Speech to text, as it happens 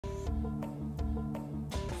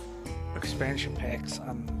expansion packs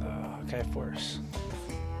on the Akai Force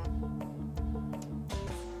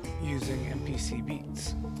using MPC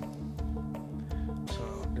Beats. So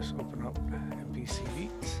just open up MPC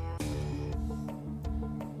Beats,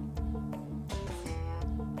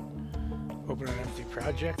 open an empty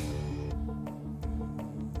project,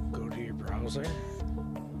 go to your browser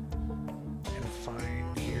and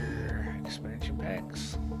find your expansion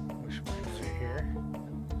packs, which mine is right here,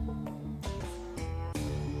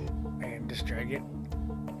 and just drag it,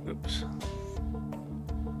 oops,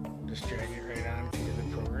 just drag it right onto the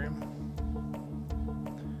program.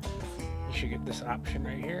 You should get this option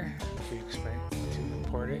right here to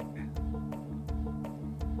import it.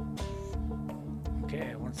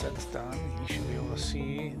 Okay, once that's done, you should be able to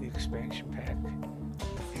see the expansion pack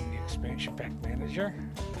in the expansion pack manager.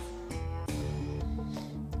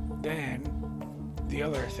 Then the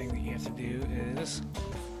other thing that you have to do is,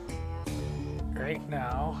 right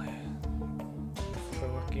now, if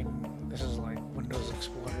we're looking, this is like Windows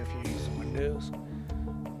Explorer if you use Windows,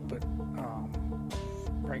 but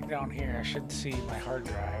right down here I should see my hard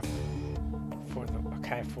drive for the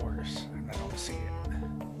Akai Force, and I don't see it.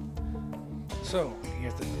 So you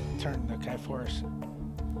have to turn the Akai Force,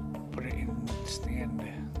 put it in stand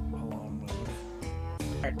alone mode.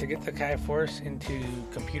 Alright, to get the Akai Force into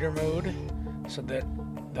computer mode so that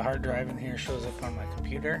the hard drive in here shows up on my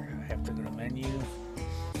computer, I have to go to menu,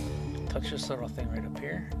 touch this little thing right up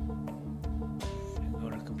here, and go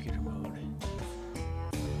to computer mode.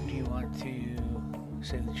 Do you want to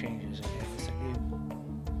save the changes? Okay, I guess I do.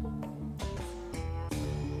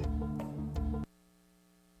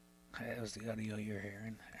 That was the audio you're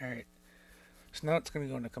hearing. Alright, so now it's going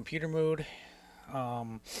to go into computer mode.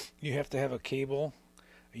 You have to have a cable,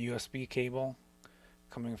 a USB cable,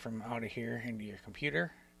 coming from out of here into your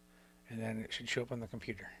computer, and then it should show up on the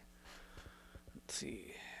computer. Let's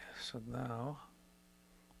see. So now,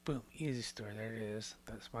 boom, easy store, there it is.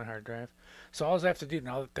 That's my hard drive. So all I have to do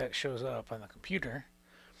now that that shows up on the computer,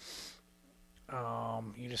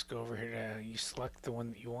 you just go over here to, you select the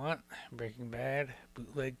one that you want, Breaking Bad,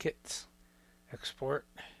 bootleg kits, export,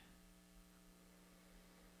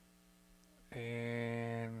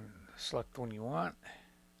 and select the one you want.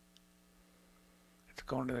 It's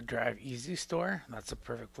going to the Drive Easy store, that's the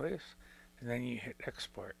perfect place, and then you hit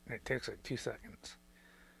export, and it takes like 2 seconds.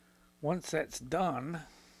 Once that's done,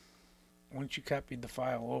 once you copied the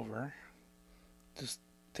file over, just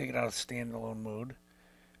take it out of standalone mode.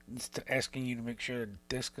 It's asking you to make sure the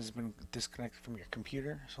disk has been disconnected from your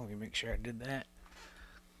computer, so let me make sure I did that.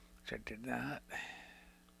 Which I did not.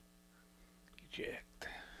 Eject.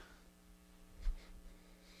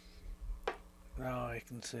 Now I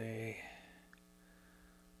can say,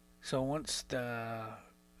 so once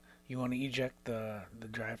you want to eject the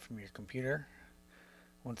drive from your computer,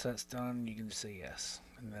 once that's done, you can just say yes,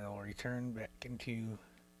 and then it'll return back into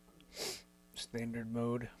standard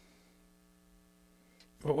mode.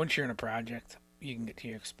 But once you're in a project, you can get to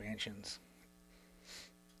your expansions,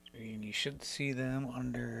 and you should see them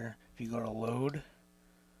under, if you go to load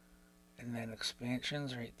and then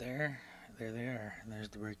expansions right there, there they are, and there's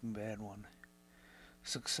the Breaking Bad one.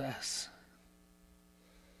 Success.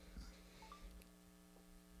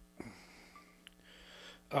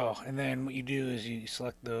 Oh, and then what you do is you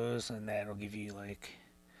select those, and that'll give you, like,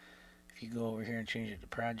 if you go over here and change it to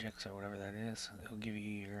projects or whatever that is, it'll give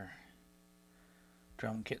you your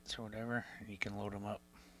drum kits or whatever, and you can load them up.